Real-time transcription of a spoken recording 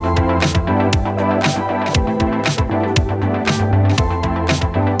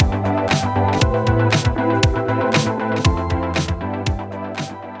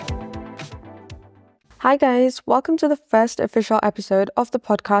Hi guys, welcome to the first official episode of the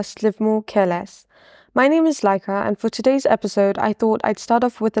podcast Live More, Care Less. My name is Laika, and for today's episode, I thought I'd start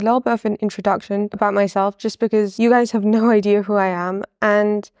off with a little bit of an introduction about myself, just because you guys have no idea who I am,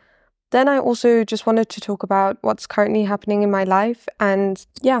 and then I also just wanted to talk about what's currently happening in my life. And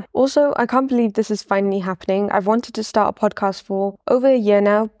yeah, also, I can't believe this is finally happening. I've wanted to start a podcast for over a year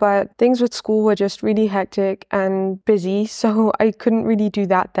now, but things with school were just really hectic and busy, so I couldn't really do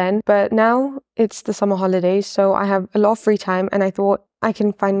that then. But now it's the summer holidays, so I have a lot of free time, and I thought I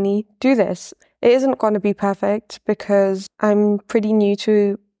can finally do this. It isn't going to be perfect because I'm pretty new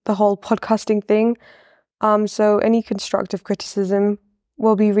to the whole podcasting thing. So any constructive criticism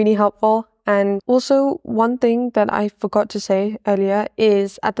will be really helpful. And also, one thing that I forgot to say earlier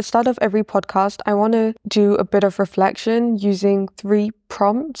is at the start of every podcast, I want to do a bit of reflection using 3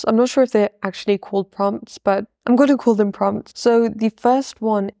 prompts. I'm not sure if they're actually called prompts, but I'm going to call them prompts. So the first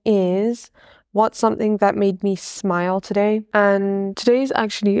one is, what's something that made me smile today? And today is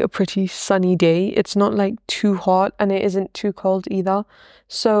actually a pretty sunny day. It's not like too hot and it isn't too cold either.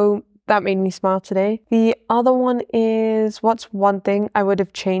 So that made me smile today. The other one is, what's one thing I would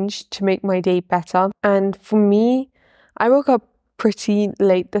have changed to make my day better? And for me, I woke up pretty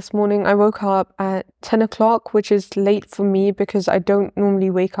late this morning. I woke up at 10 o'clock, which is late for me because I don't normally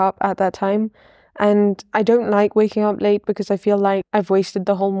wake up at that time. And I don't like waking up late because I feel like I've wasted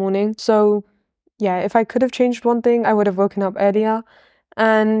the whole morning. So yeah, if I could have changed one thing, I would have woken up earlier.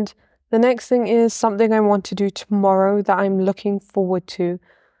 And the next thing is something I want to do tomorrow that I'm looking forward to.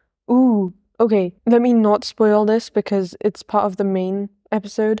 Ooh, okay. Let me not spoil this because it's part of the main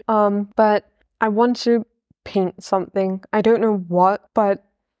episode. But I want to paint something. I don't know what, but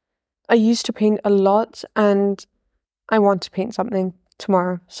I used to paint a lot and I want to paint something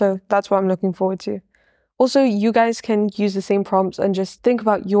tomorrow. So that's what I'm looking forward to. Also, you guys can use the same prompts and just think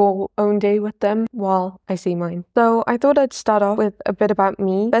about your own day with them while I say mine. So I thought I'd start off with a bit about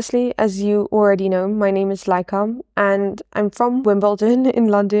me. Firstly, as you already know, my name is Laika and I'm from Wimbledon in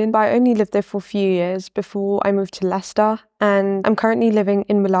London, but I only lived there for a few years before I moved to Leicester. And I'm currently living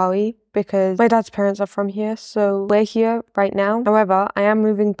in Malawi because my dad's parents are from here, so we're here right now. However, I am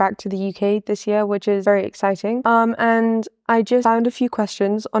moving back to the UK this year, which is very exciting. And I just found a few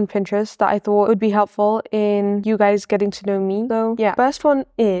questions on Pinterest that I thought would be helpful in you guys getting to know me. So yeah, first one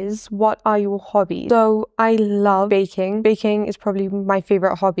is, what are your hobbies? So I love baking. Baking is probably my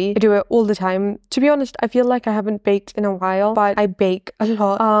favorite hobby. I do it all the time. To be honest, I feel like I haven't baked in a while, but I bake a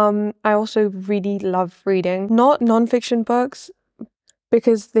lot. I also really love reading. Not non-fiction books,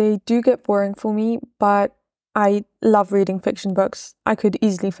 because they do get boring for me, but I love reading fiction books. I could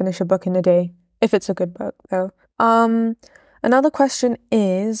easily finish a book in a day, if it's a good book though. Another question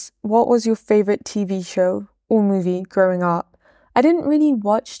is, what was your favorite TV show or movie growing up? I didn't really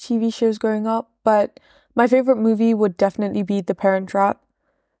watch TV shows growing up, but my favorite movie would definitely be The Parent Trap.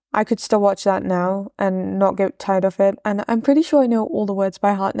 I could still watch that now and not get tired of it, and I'm pretty sure I know all the words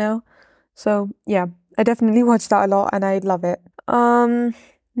by heart now. So yeah, I definitely watch that a lot and I love it.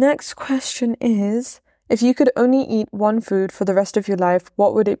 Next question is, if you could only eat one food for the rest of your life,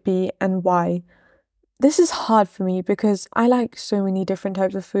 what would it be and why? This is hard for me because I like so many different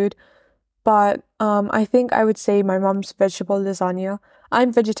types of food, but I think I would say my mom's vegetable lasagna.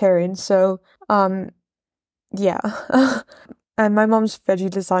 I'm vegetarian, so yeah. And my mom's veggie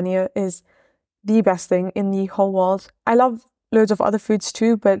lasagna is the best thing in the whole world. I love loads of other foods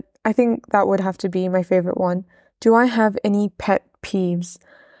too, but I think that would have to be my favorite one. Do I have any pet peeves?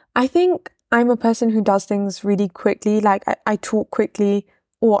 I think I'm a person who does things really quickly. Like I talk quickly,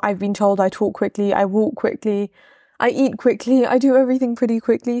 or I've been told I talk quickly, I walk quickly, I eat quickly, I do everything pretty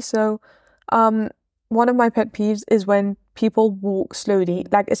quickly. So one of my pet peeves is when people walk slowly,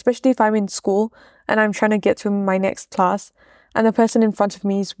 like especially if I'm in school and I'm trying to get to my next class and the person in front of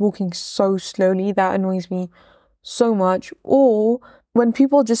me is walking so slowly. That annoys me so much. Or when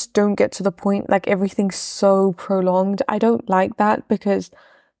people just don't get to the point, like everything's so prolonged. I don't like that because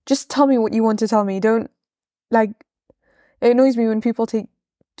just tell me what you want to tell me. Don't, like, it annoys me when people take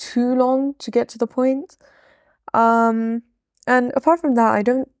too long to get to the point. And apart from that, I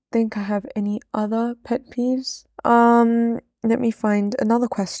don't think I have any other pet peeves. Let me find another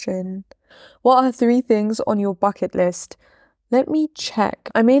question. What are 3 things on your bucket list? Let me check.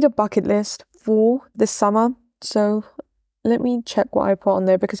 I made a bucket list for this summer, so let me check what I put on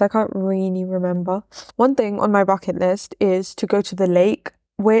there because I can't really remember. One thing on my bucket list is to go to the lake,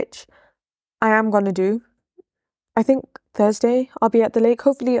 which I am going to do. I think Thursday I'll be at the lake.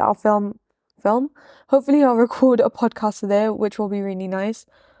 Hopefully I'll film. Hopefully I'll record a podcast there, which will be really nice.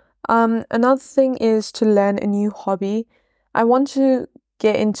 Another thing is to learn a new hobby. I want to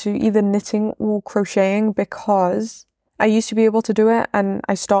get into either knitting or crocheting because I used to be able to do it and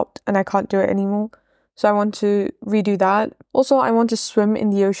I stopped and I can't do it anymore. So I want to redo that. Also, I want to swim in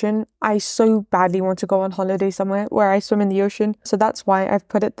the ocean. I so badly want to go on holiday somewhere where I swim in the ocean. So that's why I've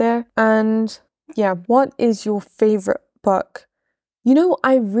put it there. And yeah, what is your favorite book? You know,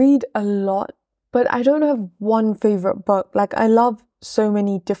 I read a lot, but I don't have one favorite book. Like, I love so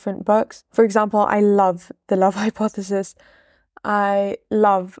many different books. For example, I love The Love Hypothesis. I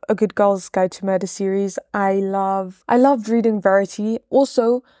love A Good Girl's Guide to Murder series. I loved reading Verity.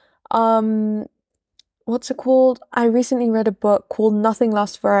 Also, what's it called? I recently read a book called Nothing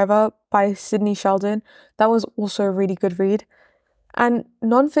Lasts Forever by Sidney Sheldon. That was also a really good read. And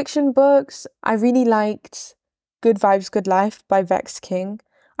non-fiction books, I really liked Good Vibes, Good Life by Vex King.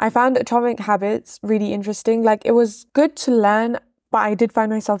 I found Atomic Habits really interesting. Like, it was good to learn, but I did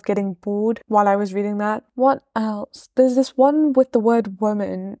find myself getting bored while I was reading that. What else? There's this one with the word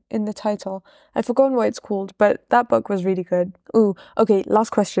woman in the title. I've forgotten what it's called, but that book was really good. Ooh, okay,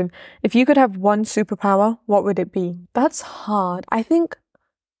 last question. If you could have one superpower, what would it be? That's hard. I think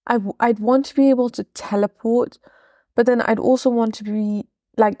I'd want to be able to teleport, but then I'd also want to be,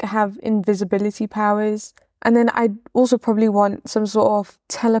 like, have invisibility powers. And then I'd also probably want some sort of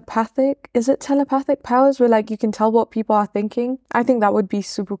telepathic powers where, like, you can tell what people are thinking. I think that would be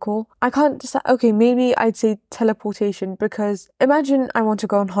super cool. I can't decide. Okay, maybe I'd say teleportation, because imagine I want to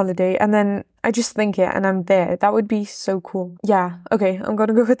go on holiday and then I just think it and I'm there. That would be so cool. Yeah, okay, I'm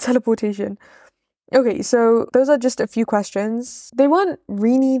gonna go with teleportation. Okay, so those are just a few questions. They weren't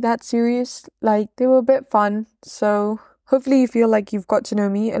really that serious. Like, they were a bit fun. So hopefully you feel like you've got to know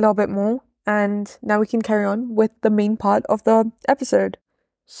me a little bit more. And now we can carry on with the main part of the episode.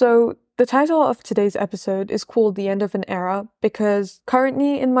 So the title of today's episode is called The End of an Era because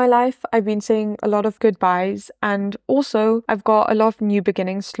currently in my life, I've been saying a lot of goodbyes and also I've got a lot of new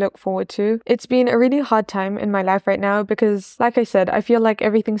beginnings to look forward to. It's been a really hard time in my life right now because, like I said, I feel like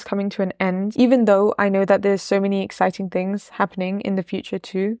everything's coming to an end, even though I know that there's so many exciting things happening in the future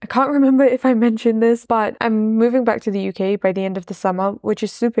too. I can't remember if I mentioned this, but I'm moving back to the UK by the end of the summer, which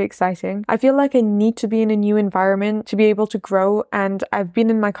is super exciting. I feel like I need to be in a new environment to be able to grow, and I've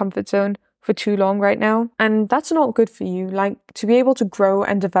been in my comfort zone for too long right now, and that's not good for you. Like, to be able to grow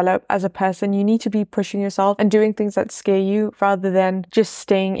and develop as a person, you need to be pushing yourself and doing things that scare you rather than just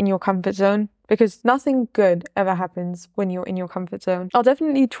staying in your comfort zone, because nothing good ever happens when you're in your comfort zone. I'll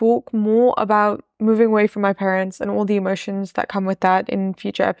definitely talk more about moving away from my parents and all the emotions that come with that in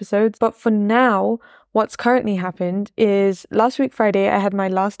future episodes, but for now, what's currently happened is last week Friday I had my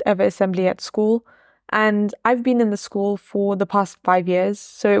last ever assembly at school. And I've been in the school for the past 5 years,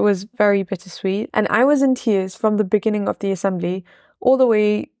 so it was very bittersweet. And I was in tears from the beginning of the assembly all the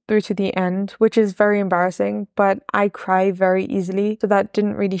way through to the end, which is very embarrassing, but I cry very easily, so that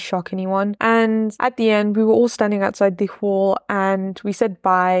didn't really shock anyone. And at the end, we were all standing outside the hall and we said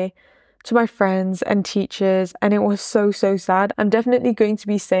bye to my friends and teachers, and it was so, so sad. I'm definitely going to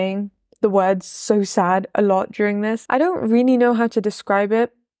be saying the words "so sad" a lot during this. I don't really know how to describe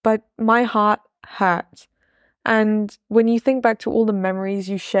it, but my heart hurt. And when you think back to all the memories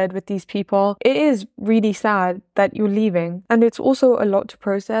you shared with these people, it is really sad that you're leaving. And it's also a lot to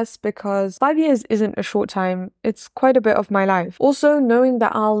process because 5 years isn't a short time. It's quite a bit of my life. Also, knowing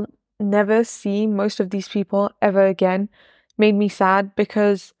that I'll never see most of these people ever again made me sad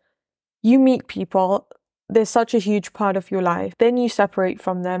because you meet people, they're such a huge part of your life. Then you separate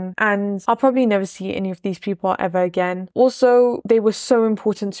from them and I'll probably never see any of these people ever again. Also, they were so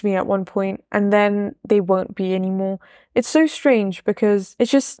important to me at one point and then they won't be anymore. It's so strange because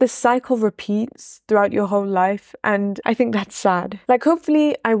it's just the cycle repeats throughout your whole life, and I think that's sad. Like,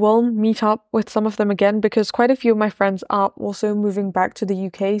 hopefully I will meet up with some of them again because quite a few of my friends are also moving back to the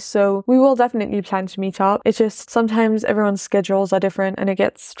UK, so we will definitely plan to meet up. It's just sometimes everyone's schedules are different and it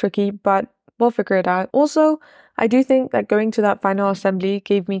gets tricky, but we'll figure it out. Also, I do think that going to that final assembly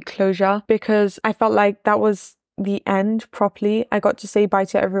gave me closure because I felt like that was the end properly. I got to say bye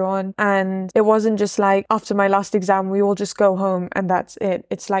to everyone and it wasn't just like after my last exam we all just go home and that's it.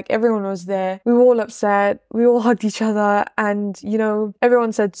 It's like everyone was there. We were all upset. We all hugged each other and, you know,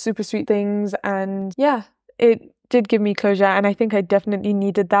 everyone said super sweet things and yeah, it did give me closure, and I think I definitely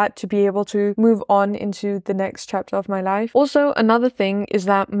needed that to be able to move on into the next chapter of my life. Also, another thing is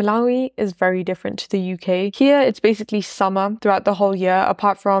that Malawi is very different to the UK. Here, it's basically summer throughout the whole year,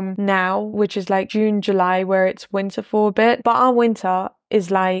 apart from now, which is like June, July, where it's winter for a bit. But our winter is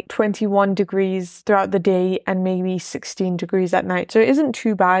like 21 degrees throughout the day and maybe 16 degrees at night. So it isn't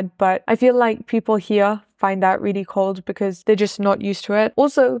too bad, but I feel like people here find that really cold because they're just not used to it.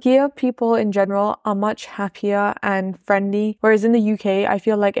 Also, here people in general are much happier and friendly, whereas in the UK, I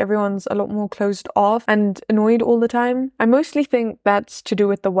feel like everyone's a lot more closed off and annoyed all the time. I mostly think that's to do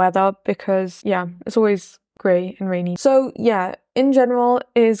with the weather because, yeah, it's always grey and rainy. So yeah, in general,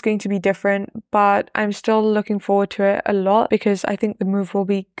 it is going to be different, but I'm still looking forward to it a lot because I think the move will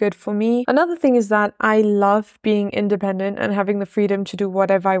be good for me. Another thing is that I love being independent and having the freedom to do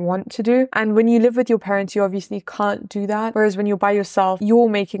whatever I want to do. And when you live with your parents, you obviously can't do that. Whereas when you're by yourself, you're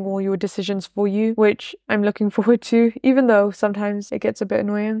making all your decisions for you, which I'm looking forward to, even though sometimes it gets a bit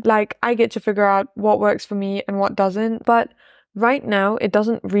annoying. Like, I get to figure out what works for me and what doesn't, but right now, it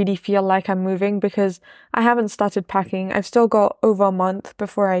doesn't really feel like I'm moving because I haven't started packing. I've still got over a month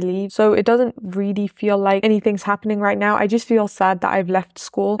before I leave. So it doesn't really feel like anything's happening right now. I just feel sad that I've left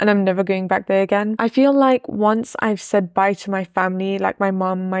school and I'm never going back there again. I feel like once I've said bye to my family, like my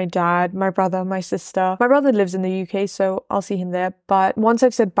mum, my dad, my brother, my sister. My brother lives in the UK, so I'll see him there. But once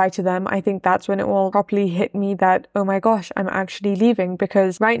I've said bye to them, I think that's when it will properly hit me that, oh my gosh, I'm actually leaving.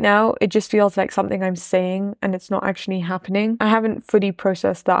 Because right now, it just feels like something I'm saying and it's not actually happening. I haven't fully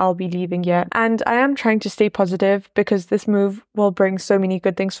processed that I'll be leaving yet. And I am trying to stay positive because this move will bring so many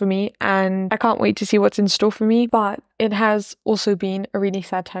good things for me and I can't wait to see what's in store for me. But it has also been a really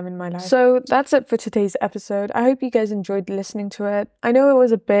sad time in my life. So that's it for today's episode. I hope you guys enjoyed listening to it. I know it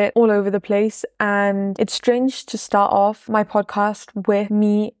was a bit all over the place and it's strange to start off my podcast with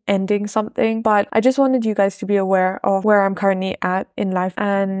me ending something, but I just wanted you guys to be aware of where I'm currently at in life.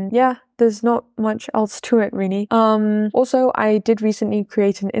 And yeah, there's not much else to it really. Also, I did recently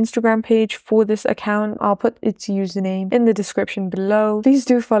create an Instagram page for this account. I'll put its username in the description below. Please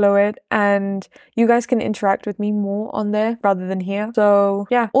do follow it and you guys can interact with me more on there rather than here. So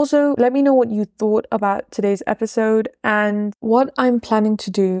yeah, also let me know what you thought about today's episode, and what I'm planning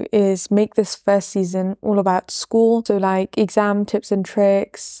to do is make this first season all about school. So like exam tips and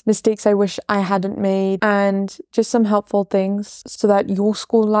tricks, mistakes I wish I hadn't made, and just some helpful things so that your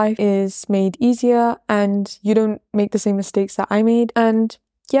school life is made easier and you don't make the same mistakes that I made. And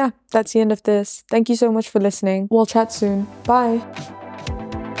yeah, that's the end of this. Thank you so much for listening. We'll chat soon. Bye.